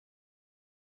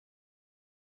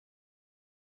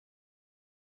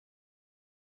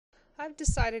I've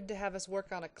decided to have us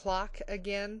work on a clock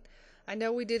again. I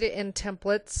know we did it in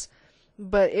templates,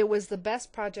 but it was the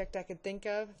best project I could think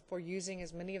of for using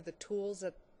as many of the tools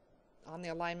on the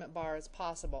alignment bar as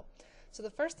possible. So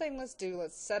the first thing let's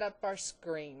set up our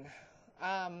screen.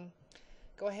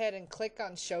 Go ahead and click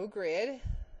on Show Grid,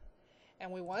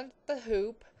 and we want the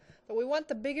hoop, but we want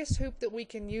the biggest hoop that we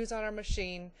can use on our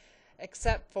machine,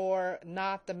 except for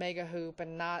not the mega hoop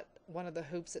and not one of the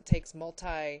hoops that takes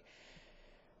multi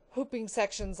hooping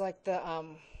sections like the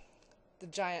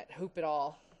giant hoop it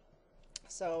all.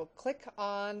 So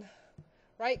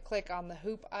right click on the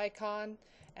hoop icon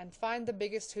and find the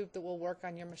biggest hoop that will work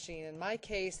on your machine. In my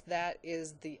case, that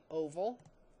is the oval.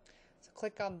 So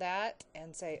click on that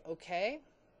and say OK.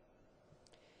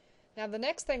 Now the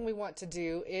next thing we want to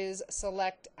do is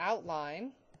select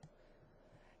outline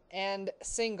and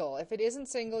single. If it isn't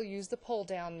single, use the pull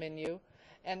down menu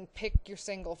and pick your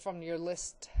single from your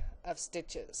list of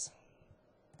stitches.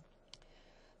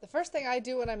 The first thing I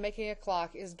do when I'm making a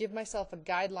clock is give myself a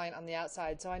guideline on the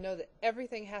outside, so I know that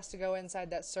everything has to go inside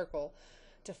that circle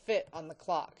to fit on the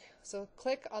clock. So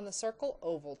click on the circle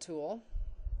oval tool,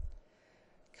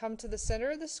 come to the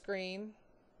center of the screen,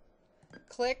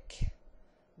 click,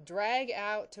 drag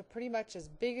out to pretty much as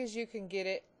big as you can get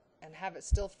it and have it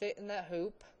still fit in that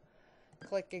hoop.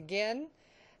 Click again,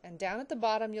 and down at the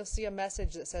bottom you'll see a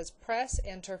message that says press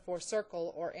enter for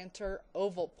circle or enter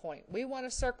oval point. We want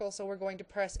a circle, so we're going to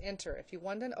press enter. If you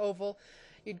want an oval,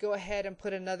 you'd go ahead and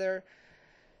put another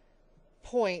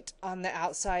point on the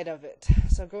outside of it.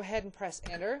 So go ahead and press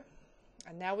enter,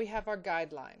 and now we have our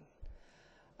guideline.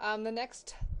 The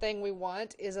next thing we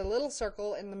want is a little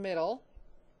circle in the middle,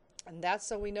 and that's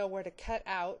so we know where to cut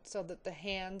out so that the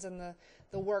hands and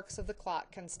the works of the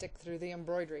clock can stick through the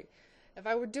embroidery. If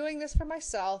I were doing this for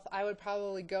myself, I would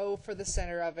probably go for the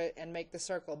center of it and make the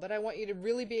circle, but I want you to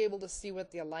really be able to see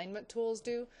what the alignment tools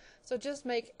do. So just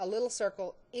make a little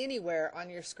circle anywhere on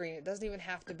your screen. It doesn't even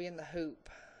have to be in the hoop.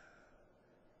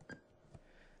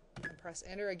 And press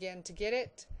enter again to get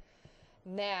it.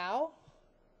 Now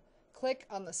click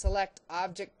on the select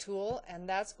object tool, and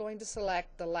that's going to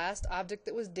select the last object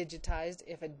that was digitized.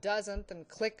 If it doesn't, then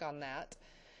click on that.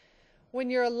 When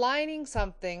you're aligning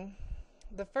something,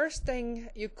 the first thing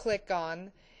you click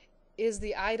on is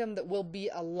the item that will be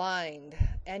aligned,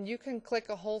 and you can click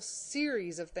a whole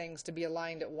series of things to be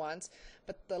aligned at once,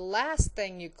 but the last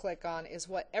thing you click on is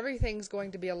what everything's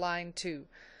going to be aligned to.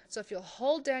 So if you'll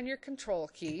hold down your control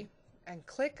key and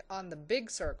click on the big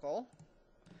circle,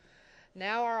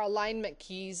 now our alignment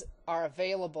keys are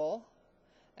available,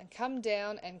 and come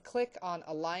down and click on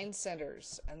align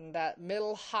centers, and that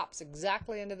middle hops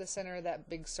exactly into the center of that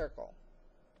big circle.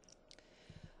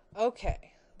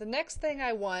 Okay, the next thing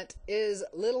I want is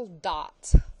little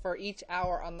dots for each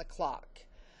hour on the clock,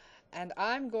 and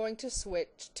I'm going to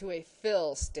switch to a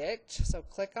fill stitch, so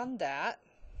click on that,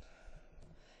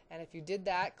 and if you did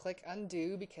that, click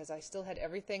undo because I still had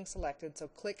everything selected, so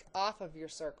click off of your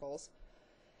circles.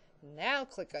 Now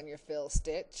click on your fill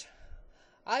stitch.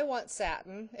 I want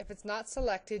satin. If it's not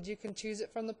selected, you can choose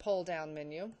it from the pull down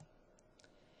menu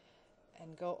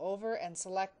and go over and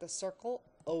select the circle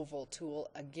oval tool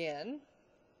again,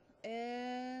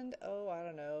 and I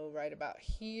don't know, right about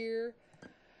here,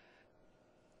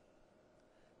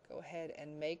 go ahead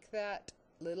and make that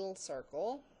little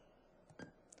circle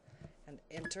and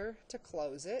enter to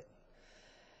close it.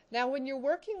 Now when you're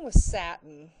working with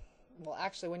satin, well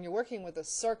actually when you're working with a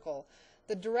circle,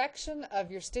 the direction of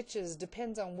your stitches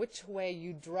depends on which way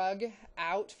you drug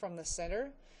out from the center.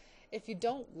 If you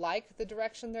don't like the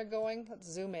direction they're going, let's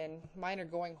zoom in. Mine are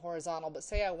going horizontal, but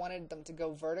say I wanted them to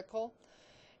go vertical.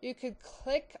 You could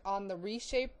click on the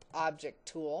reshape object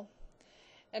tool,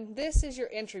 and this is your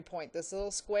entry point, this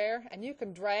little square, and you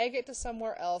can drag it to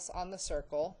somewhere else on the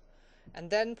circle and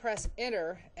then press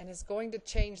enter, and it's going to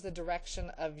change the direction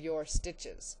of your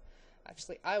stitches.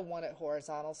 Actually, I want it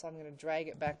horizontal, so I'm going to drag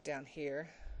it back down here.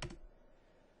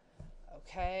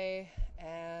 Okay,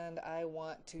 and I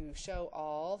want to show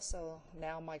all, so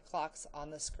now my clock's on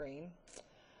the screen.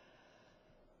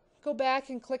 Go back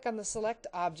and click on the select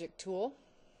object tool,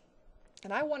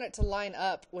 and I want it to line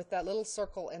up with that little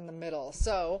circle in the middle.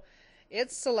 So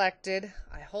it's selected,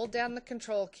 I hold down the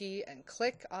control key and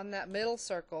click on that middle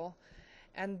circle,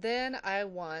 and then I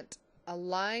want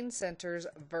align centers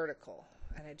vertical,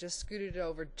 and I just scooted it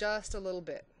over just a little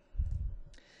bit.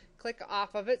 Click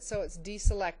off of it so it's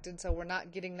deselected, so we're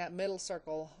not getting that middle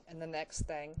circle in the next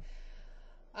thing.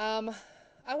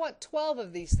 I want 12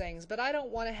 of these things, but I don't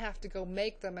want to have to go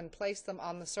make them and place them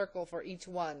on the circle for each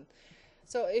one.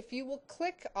 So if you will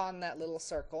click on that little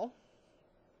circle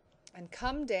and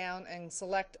come down and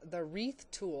select the wreath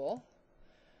tool,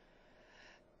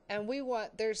 And we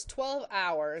want, there's 12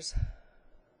 hours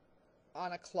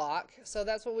on a clock, so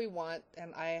that's what we want,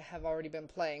 and I have already been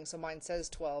playing, so mine says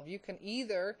 12. You can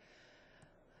either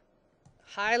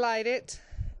highlight it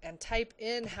and type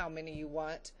in how many you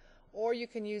want, or you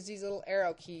can use these little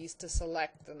arrow keys to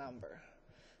select the number.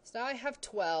 So now I have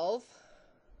 12,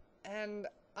 and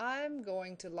I'm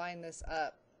going to line this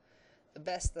up the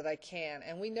best that I can.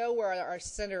 And we know where our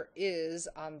center is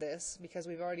on this because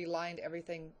we've already aligned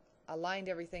everything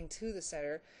to the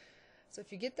center. So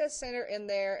if you get that center in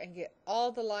there and get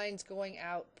all the lines going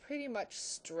out pretty much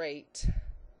straight,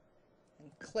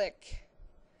 and click,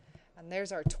 and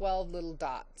there's our 12 little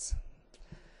dots.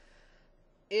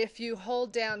 If you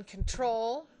hold down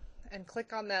Control and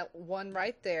click on that one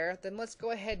right there, then let's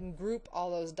go ahead and group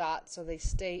all those dots so they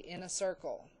stay in a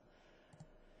circle.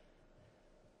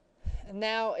 And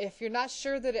now if you're not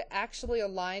sure that it actually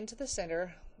aligned to the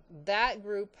center, that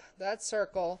group, that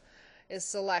circle, is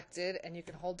selected, and you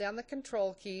can hold down the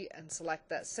Control key and select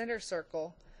that center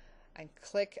circle and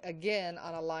click again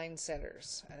on Align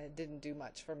Centers, and it didn't do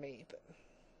much for me. But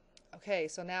okay,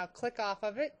 so now click off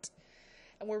of it,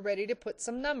 and we're ready to put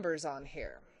some numbers on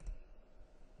here.